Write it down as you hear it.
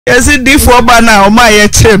Yes, it did for Bana or my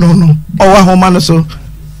channel or Homano so.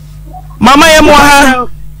 Mama Yamoha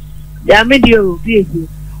Yamedio,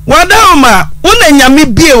 Wadama, one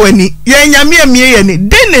yami beer when he, Yami and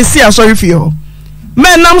didn't see a sorry for you.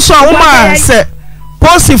 Men, I'm so woman said,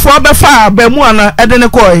 Posty for the fire, Bemuana,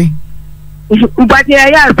 Adenakoi. But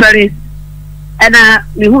yeah, sorry. And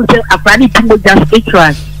me who say a funny people just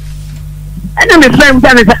ACCROSS. And I'm a friend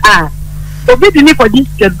that Obi the for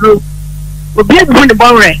this group. Obi the the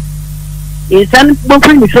ball right. It's an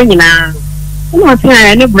open the thing now. You want to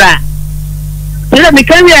say any bra. Tell me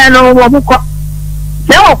can we know what we call.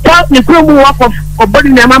 Say oh part the crew walk of body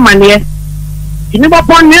nama money. You know what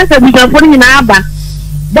point yes we can put in aba.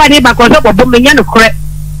 But if I cause up a bomb no correct.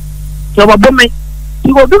 So a bomb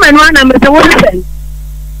you go do man one and say what say.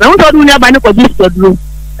 Now don't do never for this group.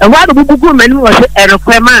 And what the book man was a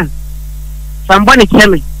requirement. Somebody tell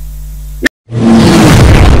me.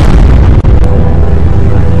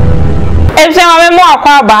 Everyone more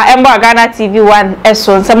kwaba embo Ghana TV1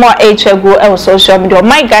 eso some more ego e social media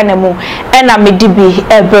my Ghana mu e na medibi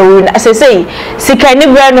ebewu na say sika ni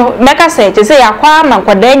bre no meka say te say akwa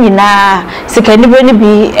mankwada nyina sika ni bre ni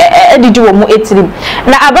bi edidi wo mu etirim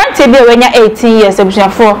na abante bi wenya 18 years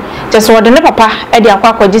ebusuafo just wo de ne papa e de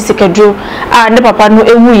akwa kwaji sika dro ne papa no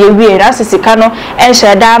ewu ye wie na sika no e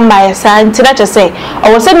sheda mai sa ntira che say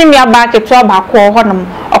o wo se ni mia ba keto ba ko honum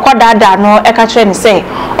okwada no e ka kire ni say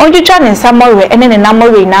onjutwa ne samore ene ne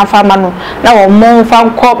namore na afama no na wo mo fa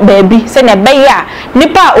nko baabi se ne be ya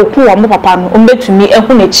nipa oku wo mo papa no ombetumi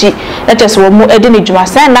ehu nachi na tese wo mo ede ne djuma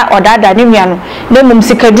san na odada ne nua no na mum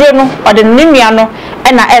sikaduro no ode ne nua no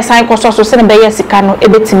e na esan koso so se ne be ya sika no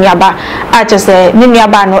ebetimi aba a tese ne nua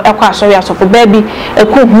ba no ekwa asori asofo baabi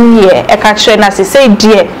eku hu ye e ka kire na se sei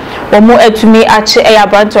die wo mo etumi ache e ya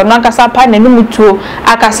branto no ankasa pa na numutuo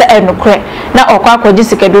akasa enokre na okwa akwaji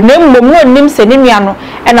sikaduro na mmom onim se ne nua no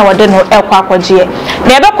e na wode no ekwa akwaji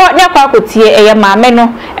na ebekọ nya kwa akotie eye maame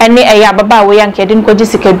no ene eye ababa we yankede nkoji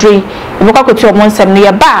sikadrei ebekọ akotie o monsem no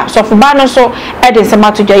ye ba sofoba no so e de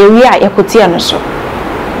nsema to dwa ye wi a yakotie no so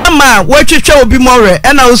ama wetwetwa obi more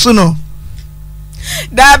ena osu no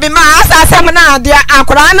da bi ma asasem na de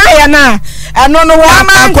akora na ye na eno no wa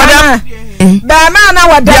ma akora ba ma na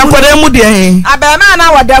wada akora mu de he aba ma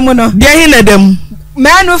na wada mu no de he na dem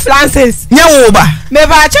Manu Francis nya wo ba me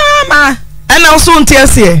ba chama ena osu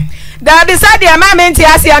ntiase da bi sa de ma me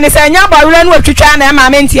ntiase ani se nya bawure no atwitwa na ma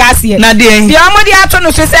me ntiase na de bi omodi ato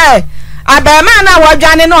no so se aba ma na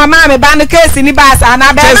wadwane no ma me ba no case ni ba sa na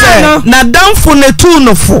aba ma no na danfo na tu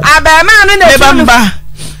no fo aba ma no na tu no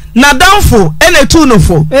na danfo ene tu no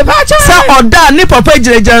fo me ba cha sa oda ni papa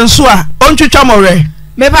giregia nso a ontwitwa more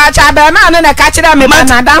me ba cha aba ma no na ka kire me ba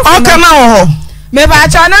na danfo o kana ho me ba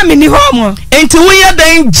cha na me ni ho mo enti wo ye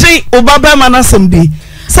dan gye obaba ma na semdi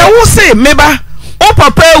sa wo se me ba o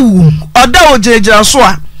papa ewu oda o giregia so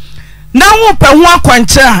a na wo pe ho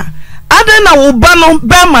akwanche a ade na wo ba no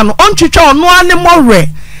be ma no ontwitwa ono ane more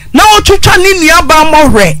na wo twitwa ni niaba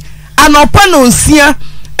more anopa no nsia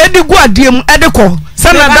edigu adiem edeko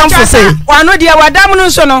sana damfo say wano de wadam no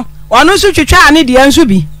so no wano so twitwa ane de anso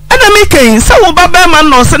bi ana me ken sa wo ba be ma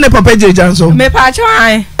no se ne papa giregia so me pa cho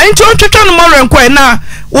an enti ontwitwa no more nkwa na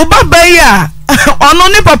wo ba ba yi a ono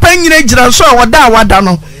ne papa nyina gira so a woda wada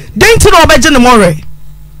no denti no obeje ne more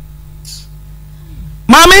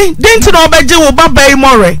mami denti no obeje wo ba ba yi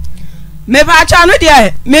more me pa cho no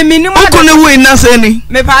de me minimum ko ne wi na se ni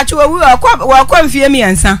me pa cho wi wa kwa mfie mi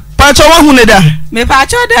ansa pa cho wa hu ne da me pa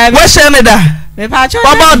cho da wa she ne da me pa cho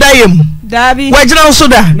wa ba da yem da bi wa gira so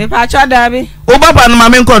da me pa cho da bi o baba no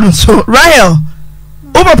mami nko no so Rahel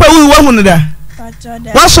o papa wi wa hu ne da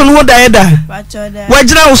wa so no da ye da wa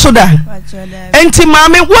gira so da enti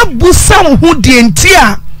mami wa busa hu de enti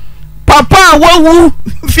a papa wa wu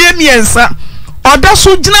fie miensa oda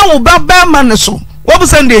so gira wo baba ma ne so wo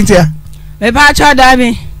busa de enti a me pa cho da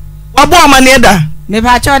bi wa bo amane da me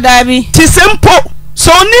pa cho da bi ti sempo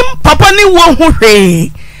so nim papa ni wo hu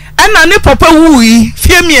hwe ana ne papa wu yi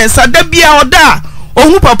fie miensa da bia oda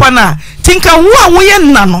ohu papa na tinka wo a wo ye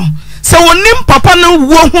nna no se wonim papa no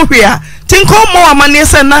wo hu hwe a tinka mo amane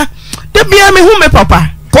se na da bia me hu me papa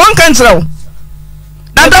ko nka nkyerɛ wo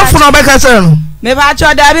na da fo no be ka kyerɛ no me ba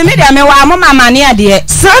cho da bi me de me wa mo mamane ade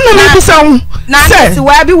sana me bisa wo na se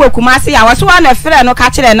wa bi wekumase ya wo so wa na frɛ no ka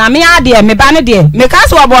kyerɛ na me ade me ba ne de me ka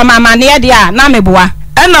so bo mamane ade a na me boa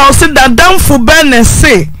ɛna o se da danfo be ne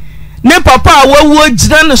se ne papa wawu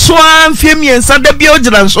gira ne so amfie miensa da bia o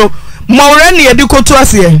gira so mawre ne yedi kotu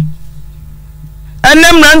ase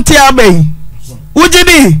enem nanti abai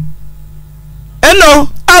ujidi eno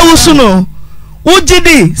awusu no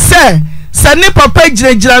ujidi se ne papa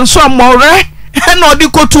gira so mawre ena odi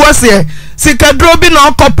kotu ase sikadro bi na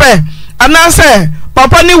okope anase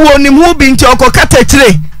papa ni wo nim hu bi nti okokata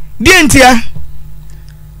kire die ntia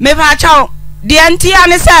me ba chaw die ntia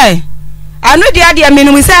ne sai anu dia dia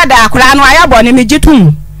minum sai da akura no ayabo ne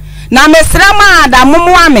megitum na mesrama da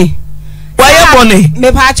momoa me wayabone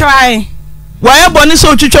me ba chaw ai wayabone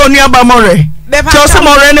so twitwa onu aba more cho se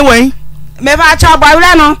more ne wen me ba chaw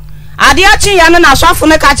bawre no ade achi ya no na swafo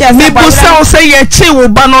ne ka che se me bu se ye chi wo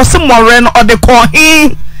ba no se more no ode ko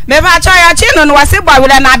hin me ba chaw ya chi no wase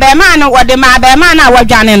bawre na be ma no ode ma be ma na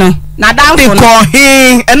wadwane no na danfo no ko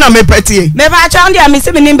hin e na me petie me ba chaw ndia me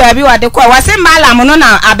se me nim ba bi wade ko wase malam no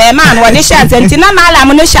na abema no wade sha nti na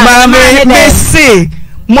malam no sha ma me se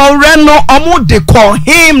more no omu de ko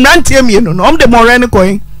hin nantie mienu no om de more no ko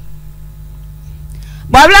hin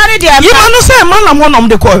bawre dia yima no se malam ho no om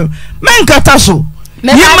de ko men kata so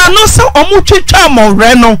yima no se omu twetwa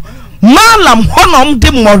more no malam ho no om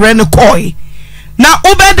de more no ko na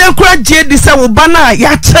obede kura je di se wo bana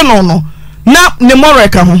ya che no no na ne more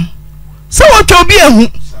ka ho se wo twa bi ehu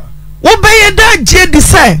wo beye da je di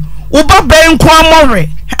se wo ba be nko amore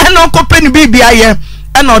ena okope ni bibia ye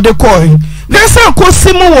ena ode ko gesa ko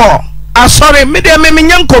simu wo asore me de me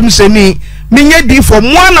nyankom seni me nya di fo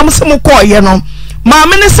mo anam se mo ko ye no ma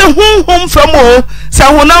me ne se hunhum fam o se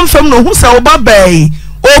honam fam no hu se wo ba be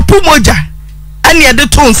opu moja ane ede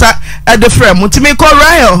to nsa ede frem timi ko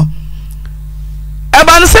rayo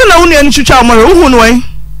eba se na unu en twitwa amore hu no wen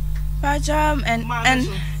Pajam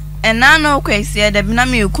and nano kwesi de bina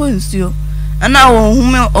me ko nsuo ana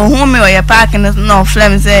ohun me oye park no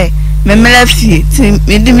flem say me mele fie ti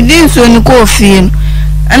me di nsuo ni ko fie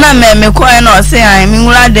ana me ko e no say an me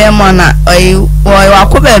wura dem na oyi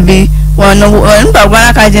wakoba bi wono nba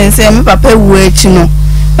gwana ka jen say me papa wu echi no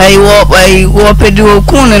wo pedi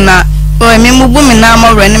okun na o me mubu me na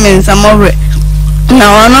mo re ne me nsa mo re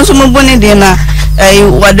na wono so mubu ni de na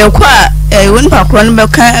wade kwa won pakro no be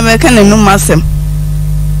kan na num asem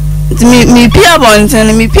mi pia bonten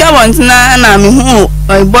na me hu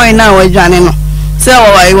boy na wadwane no se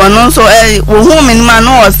wo no so wo hu me ma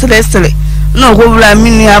no o stressle no go bla mi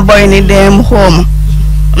ni boy ni dem home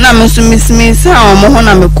na me so mi se o mo ho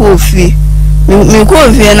na me ko fie me ko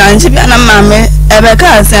fie na nchi bia na ma me ebe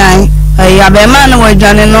ka se an abe ma na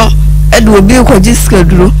wadwane no e do obi ko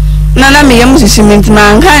jiskaduro na me yem hihimenti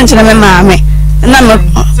ma nka nchira me ma me na me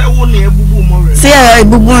se wo ne ebubu more se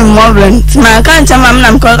ebubu more ma ka ncha ma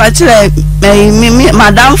na me ko ka chire mi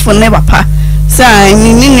madam fo ne papa se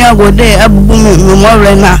ni ni agode ebubu mi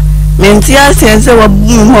more na me ntia se wo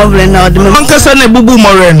bubu mi more na ode me nka se na ebubu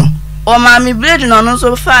more no o ma mi blade no no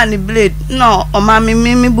so fa ni blade no o ma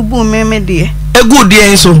mi bubu me de egu de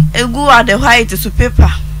enso egu ade white so paper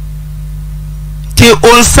ti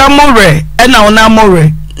on samore e na ona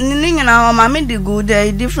more ni nyina o ma me de good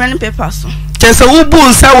different papers so chese ubu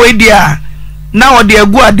nsa we dia na ode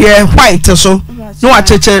egu ade white so no wa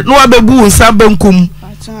cheche no wa bebu nsa bankum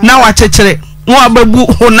na wa chechere no wa bebu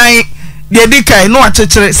honan de dikai no wa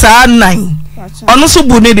chechere saa nan ono so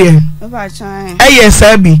bu ne de eye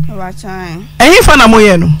saa bi ehin fa na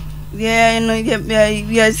moye no ye no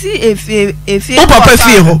ye si efi o papa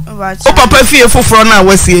fie ho o papa fie foforo na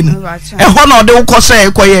wasie ni e ho na ode ukoso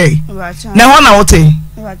e koye na ho na wote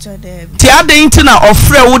ti ade nti na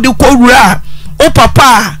ofre wo de kowura o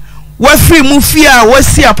papa wa free mu fie a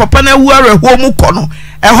wasi a papa na wu areho mu kono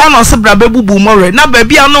e ho no se bra bebubu more na ba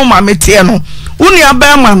bia no ma metie no uni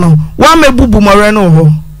aba ma no wa mebubu more no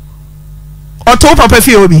ho oto papa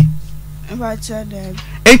fie obi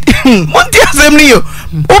monti asem yo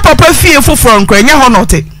o papa fie foforo nkranya ho no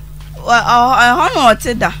te ho no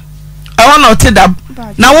te da ho no te da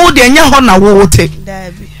na wo de nya ho na wo te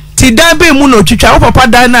ti dan be mu no twitwa o papa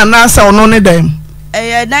dan na asa ono ne dan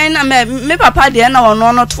dan na me papa de na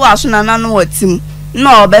ono no to aso na no watim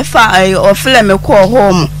na obefa ofle me ko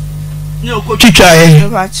home ne o ko twitwa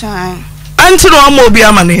anti no mo obi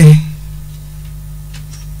amane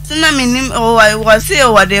na minim o se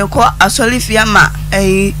o de ko asori fia ma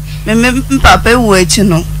me papa wu echi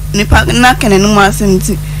no nipa na kene no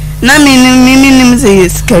masemti na minim se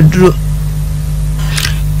skaduro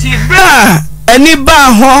ti bra ani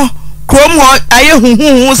ba ho krom ho aye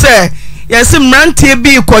huhuhu se yesi mrantie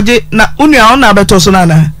bi koje na unua na betoso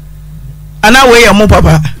na ana we ye mo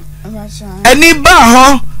papa ani ba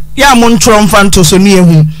ho ya mo ntro mfanto so ne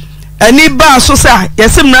ehu ani ba so sa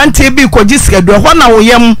yesi mrantie bi koje skaduro ho na wo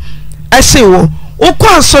yem ahye wo ukọ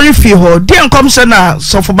asori fi ho de enkom se na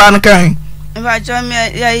sofoba no kan ba jo me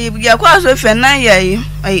ya kwa asori fi na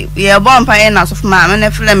ya bon pa na sofoma me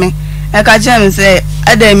ne fleme e ka jam se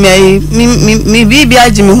adam mi bibi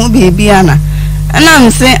aji mi hu bibi ana ana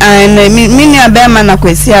me se mi ni aba ma na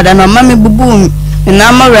kwesi ada na ma me bubu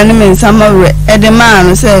na mawre ne mensa mawre edema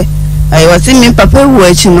no say I was in me papa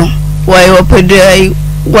watch no why opede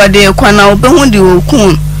wade kwana obehu de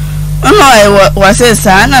okun no I was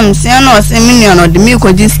say na mse na o say million o de me ko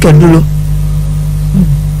schedule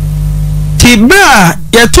tibra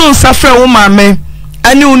ye tun safre wo maame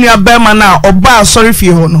ani unu abema na oba sorry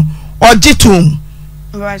fie ho no ogitum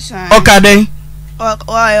okaden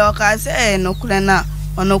o ka say no kura na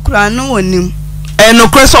ono kura no wonim no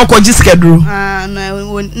kura so okogi schedule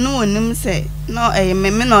no wonim say no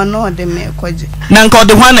me no no de me koje na nka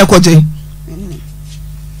ode hwan ekoje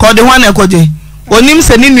ko ode hwan ekoje onim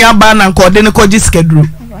se ni nua ba na nka ode ne koji schedule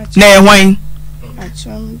na e hwan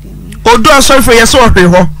odo asori for yeso ohwe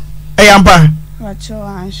ho eyamba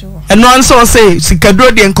eno anso say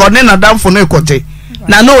schedule de nka ode na damfo no ekoje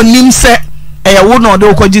na na onim se eyewo na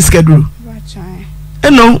ode koji schedule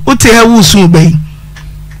eno uti ha wusu be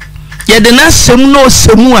ye de na sem no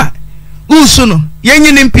semu a wusu no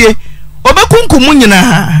yenyi ni mpie obekunkumu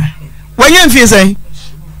nyina wanya mfie sai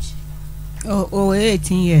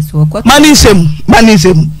 18 years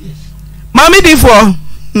manisem mami di for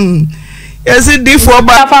yes di for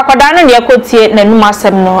ba fa akoda no ne yakotie nanum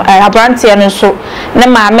asem no abrantie no so ne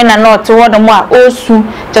maame na not wo no mo a osu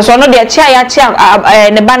je so no de chia ya chia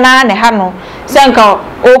ne bana ne ha no senka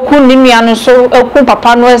oku ni nua no so oku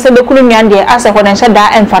papa no se be kunu nua de ase ho ne hye da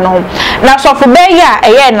emfa no na so fo be ya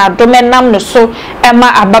eye na domenam no so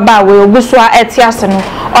ema ababa we oguso a etiase no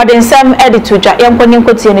odensem editoja yenkoni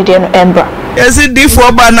nkotie ne de no embra yes di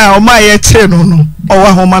for ba na o ma ye che no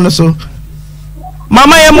owa ho ma no so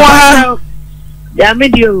mama ye mo ha ya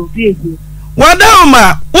medio biezi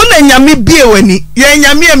wadama una nyame bie wani ye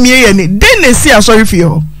nyame amie ye ni den ne si asori fie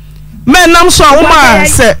ho menam so a wo ma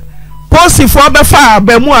se posi fo be fa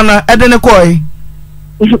ba mu ana ede ne koi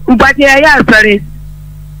ubati ya sorry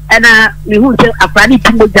ana mi hu se afani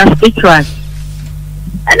tumo just ACCROSS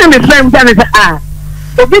ana me friend tell me say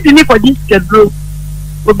obi di ni for this schedule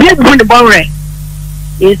obi e bu ni bonre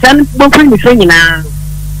e san bo fun mi so nyina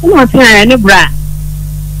no tin ni bra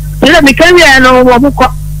tele mi kan ya no wo ko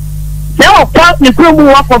se o ko ni kuro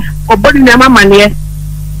mu wa ko bodi na mama ne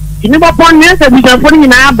ni bo pon ni se bi kan fo ni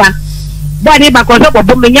na aba ba ni ba ko so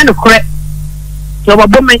bo me nya no kore so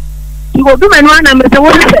bo me ti go du me no ana me se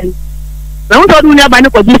wo se na wo do ni aba ni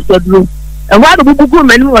ko dis to duro e wa do bubu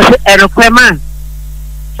me ni wo se e rekwe man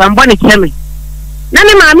sambo ni cheme na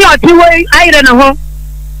ni ma mi o ti wo ayire na ho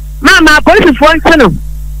mama police fo ntino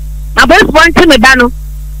na police fo ntino da no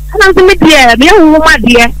ana so me die me hu ma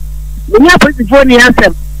die ni police fo ni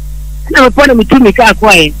ansem na me pone me tumi ka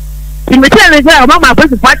kwae ti me tell me say mama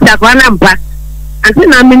police fo tia kwa na mpa anti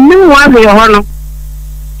na me ni wa we ho no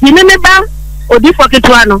ti ne ba odi fo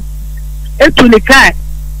ketwa no etu ni kai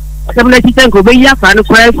se me ti tanko be ya fa no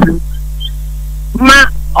kwa fu ma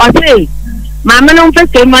o say ma me no mfe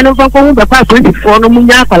se ma no fa ko hu be kwa police fo no mu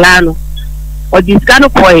nya kwala no o diskano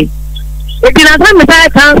koi e ti na sa me sa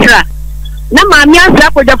transfer na ma mi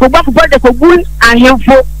asa ko jafo gba fo de ko gun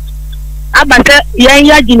ahemfo abata yan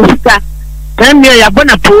ya jinisika kan mi ya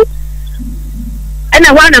bona po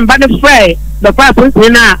ena wa na mba no frɛ the pa police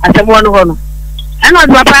na asemo no ho no ena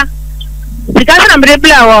do papa sika na mbre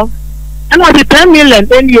bla wo ena o 10 million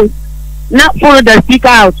eni na follow the speaker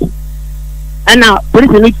out ena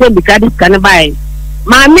police ni tell me card scan buy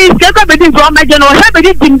ma mi se ko be din so ma je no ha be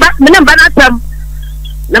din ba me na mba na tam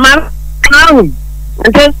na ma na hu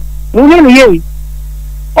ente mu ni ye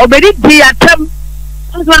obedi di atam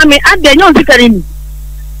so me ade nyon sikari ni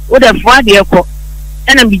o de fo ade ko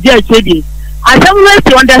ena bi je chedi asem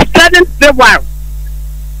no on the 7th February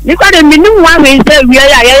ni kwa de minu wa we say we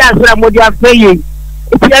ya so mo di afa ye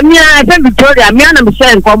ti mi a se Victoria mi na me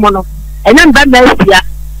share nkomo no enya mba na asia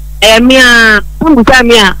mi a mbuka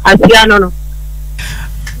mi a asia no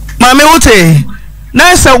mame wote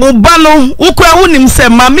na se wo ba no wo kwa wonim se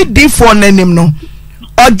mame di for nanim no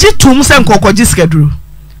ogitum se nkokogi schedule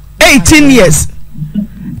 18 years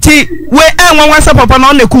ti we enwanwa se papa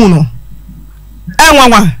no neku no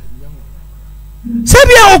enwanwa se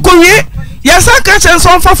bia okowie yesa ka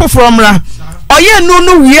chenso fa from ra oye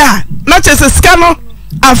nu wi a na chese ska no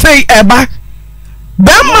afei eba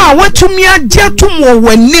bema watumi agye tum wo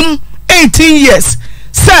wanim 18 years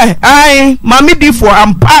say ai mami di for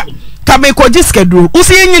ampa ka me koji schedule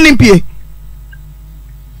usi yenyi ni pie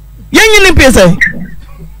say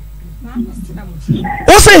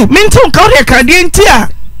usi mintu ka ore ka die ntia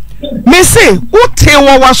me say uti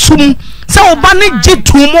wo wasum say oba ne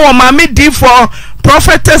gitum wo mami di for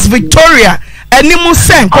prophetess Victoria enimu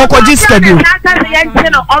sen koji schedule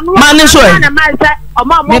mani so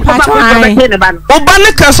oba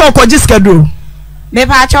ne ka so koji schedule me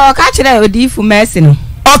pa cho ka kire odifu mercy no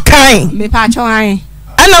okay me pa cho an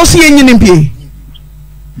ana so yenyini mpie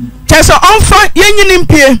cheso onfa yenyini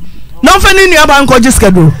mpie no fa ni nua ba nko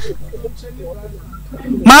schedule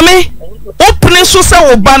mami open so se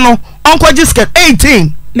wo ba no onko schedule 18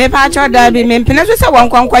 me pa cho da bi me mpene so se wo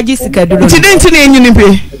nko schedule nti na yenyini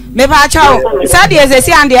mpie me pa cho sa de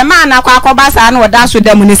ezesi ande ma na kwa akoba sa na oda so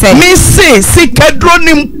da mu ni se me say schedule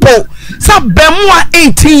ni mpo sa bemwa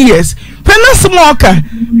 18 years pena smoka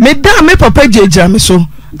me da me papa jeja me so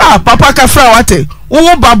papa ka fra wate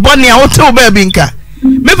wo ba boni a wo te wo ba bi nka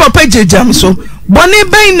me papa jeja me so boni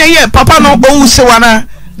ben na ye papa no owu se wana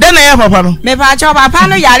den na ye papa no me pa cho papa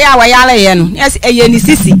no yare a yare ye no ye ni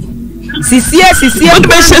sisie what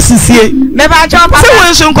be sisie me pa cho papa se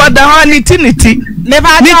won so nko da ha ni ti me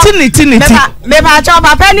pa cho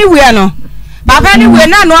papa ni we no papa ni we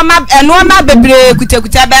na no ma bebre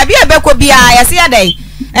kutakuta ba bi ebeko bia ye se dai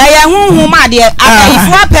eye hunhun ma de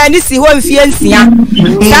abaifo apa ni si ho mfie nsia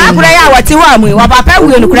sa kura ya wati ho amu wa papa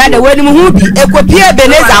we no kura de wani mu hu bi ekopie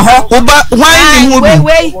beneza ho oba hwan ni hu bi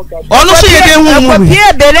ono so ye de hu mu bi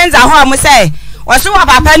ekopie beneza ho amu sai wo so wa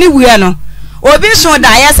papa ni we no obi so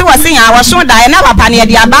da ye se wo se ya wo so da ye na papa ne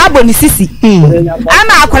de ababo ni sisi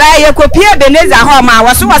ama akura ye ekopie beneza ho ma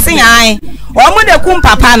wo so wo se ya an o mu de kum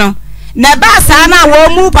papa no na ba sa na wo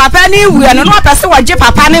mu papa ni wu no no pese wo je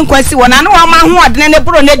papa ni nkwasi wo na no wo ma ho odene ne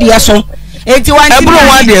bro ne de so enti wan ti bro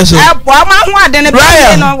wa de so wo ma ho odene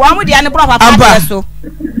no wo mu de ne bro papa de so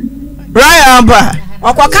right aba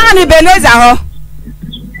okoka ni beneza ho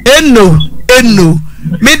eno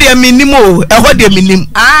me de minim o eho de minim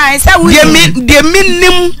se wu de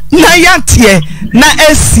minim na yatie na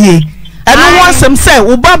esie eno wo asem se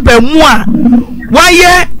wo baba mu a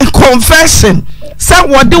waye confession sa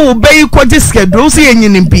wode wo bayi kwaje schedule so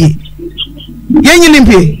yenyini mpie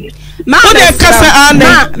ma de kasa ane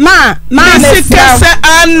ma me kasa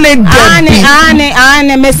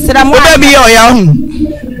ane mesra mo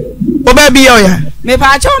obabi oya me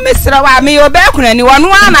pa cho mesra wa me obekuna ni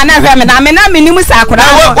wono ana na hwe me na me nim sakura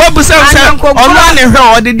wo bu se ono ne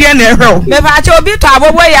hwe ode de na hwe me pa cho obi to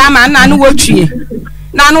abobo ya ma na no wotwie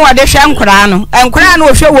na no wode hwe nkura no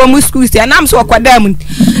wo hwe wo mu school sia nam so okoda mu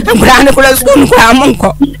nkura no kula school nkura mo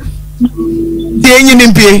nko de nyini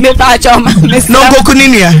mpie me pa cho ma no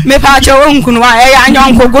kokuninia me pa cho wonkunu wa ya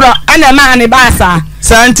anyonko gro ana ma ne basa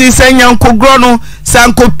santi senyanko gro no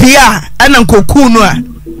sankopia ana nkoku no a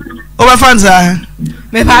oba fanza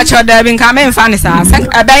me pa cho da bi nka me mfa ne sa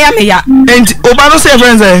abaya me ya enti oba no say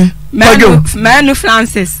friends Manu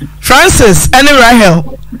Francis and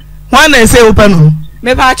Rahel one say open no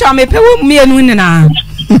me pa cho me pe wo mi enu ni na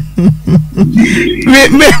me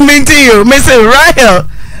you me say Rahel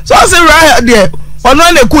so say Rahel there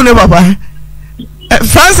ono na ku ne papa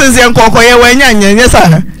Francis yan kokoye wanya nyanye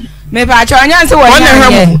sa me pa cho nya se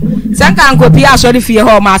wanya sanka nkopi asori fie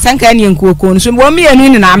ho ma sanka ni nkoko nso wo mi enu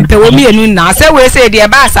ni na mpe wo mi enu na se we say de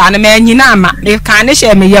ba sa na ma nyi na ma me kan ne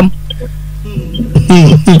she me yam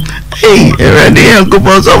hey ready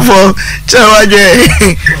nkopo so for chawaje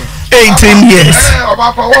 18 years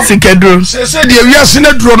sikedro se de wiase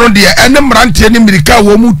na duro no de ene mrante ni mirika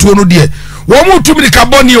wo mutuo no de wo mutu mirika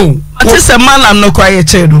boni o ati se malam no kwa ye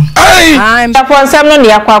chedo ai ndafo nsam no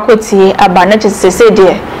ne akwakotie aba na se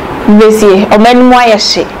de besie omanimu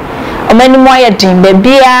ayehye omanimu ayedin be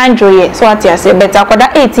bia androye so ati ase beta koda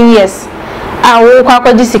 18 years awo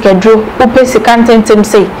kwakwaji sikedro upe sikantentem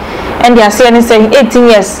sei and ase ne say 18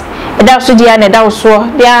 years eda so dia na eda so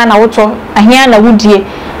dia na woto ahia na wudie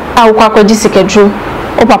awo kwakwaji sikedro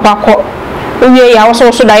o papa ko owie ya wo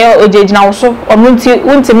so da ya ojejina wo so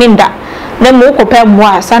wunti minda na mo kopa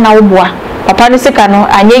boa sa na wo boa papa ni sika no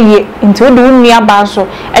anyeye nti wo de unua ba so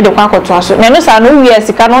e de kwa akoto so na no sa no wie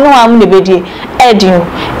sika no no am ne bedie e di no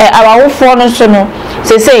awawofo no so no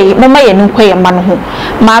sesei mama ye no kwaye ma no ho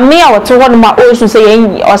ma me a wote ho no ma o su se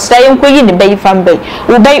ye osra ye nkwayi ne bayi fambe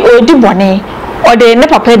wo bayi odi bone o de ne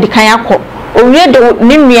papa di kan akọ owie de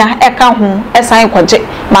ne nua e ka ho e san kwaje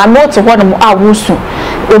ma me wote ho no mo awusu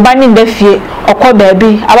obani ndafie okọ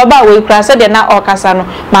baabi ababa we kura se de na okasa no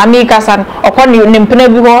maami kasa no okọ ne mpena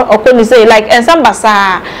bi ho okọ ni say like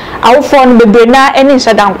ensambasa awofo no bebre na eni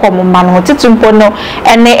nhada nkom ma no titumpo no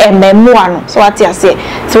ene ememua no so ati ase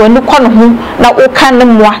so wani kọ no ho na oka ne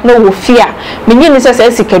moa na wo fia menyi ni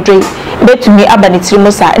se sikedwe betumi abani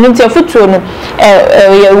tirimosa eni nti afutuo no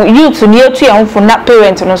youth ni etu ya mfo na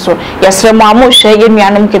parent no so yesre mo amohwe ye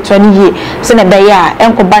nuanom ketwa ni ye se na be ya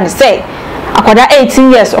enko ba ne say akwada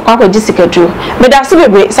 18 years okwa jisikadru me da se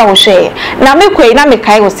bebre sa wo hwe na me kwai na me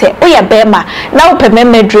kai wo se wo ye bema na wo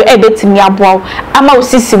pememedru e betimi aboa ama wo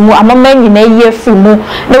sisimu ama manyina ye fimu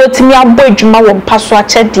na wotimi abo adwuma wo mpaso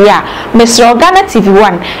akyede a mesro Ghana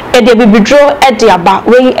TV1 e de bibidro e de aba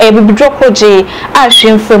we e bibidro koje a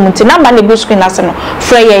hwemfam nti na ma ne bu screen ase no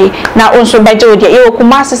freye na onso baje wo de ye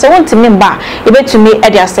okuma ase se wontimi mba e betumi e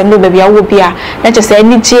de asendo bebia wo bia na che se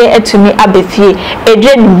anigye etumi abefie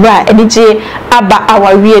edre nibra anigye aba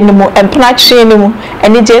awawie ni mu empna kye ni mu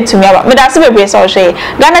anigye etumi aba me da se bebre so hwe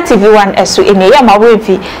Ghana TV1 eso ene ya ma wo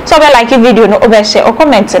fi so be like video no obe share o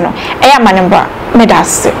comment no e ya manemba me da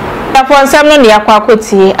se da for nsam no ne yakwa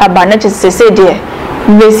akoti aba na che se de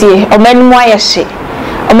mbesi omanimu ayehye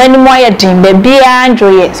omanimu ayedin be bia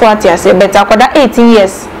androye so ati ase beta akoda 18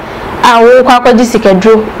 years awo kwa kwaji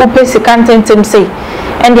sikadro upesi kantentem sei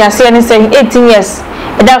and ase ne say 18 years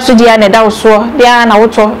da so dia na da so dia na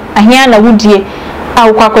woto ahia na wudie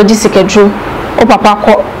awo kwa kwaji sikadro o papa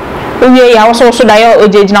ko owie ya wo so da ya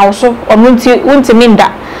ojejina wo so wunti minda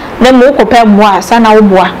na mo kopa moa sa na wo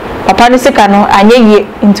boa papa ne sika no anyeye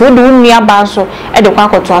nti wo de unua ba so e de kwa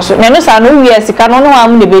akoto aso na no sa no wie sika no no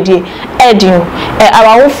am ne bedie e di no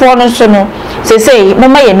awawofo no so no sesei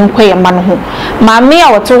mama ye nkwa ye ma no ho maame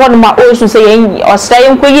a woto ho no ma o su se ye osra ye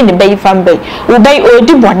nkwa yi ne bayi fambe wo bayi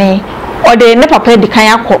odi bone o de ne papa di kan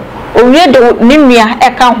akọ owie de ne nua e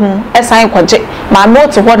ka ho e san kwaje maame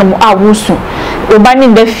woto ho no mo a wo su obani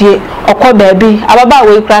ndafie okọ baabi ababa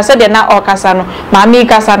we kura se de na okasa no maami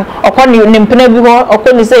kasa no okọ ne mpena bi ho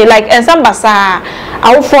okọ ni say like ensambasa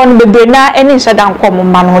awofo no bebre na eni nhada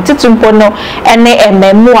nkom ma no titumpo no ene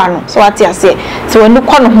ememua no so ati ase so wani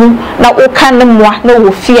kọ no ho na oka ne moa na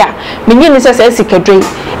wo fia menyi ni se sikadwe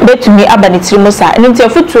betumi abani tirimusa eni nti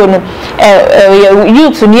afutuo no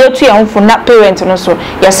youth ni etu ya mfo na parent no so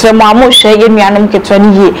yesre mo amohwe ye nuanom ketwa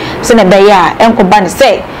ni ye se na be ya enkoba ne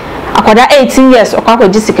say akoda 18 years okwa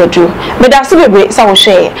jisikadru me da se bebre sa wo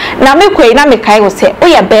hwe na me kwai na me kai wo se wo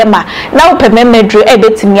ye bema na wo pememedru e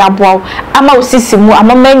betimi aboa ama wo sisimu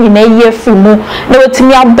ama manyina ye fimu na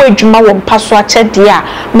wotimi abo adwuma wo mpaso akyede a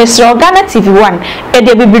mesro Ghana TV1 e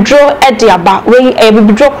de bibidro e de aba we e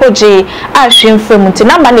bibidro koje a hwemfam nti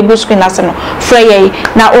na ma ne bu screen ase no freye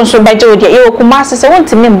na onso baje wo de ye okuma ase se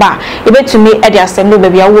wontimi mba e betumi e de asendo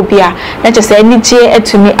bebia wo bia na che se anigye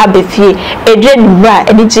etumi abefie edre nibra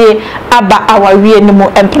anigye aba awawie ni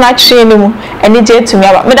mu empna kye ni mu anigye etumi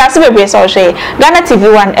aba me da se bebre so hwe Ghana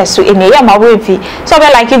TV1 eso ene ya ma wo fi so be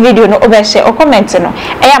like video no obe share o comment no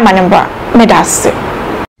e ya manemba me da se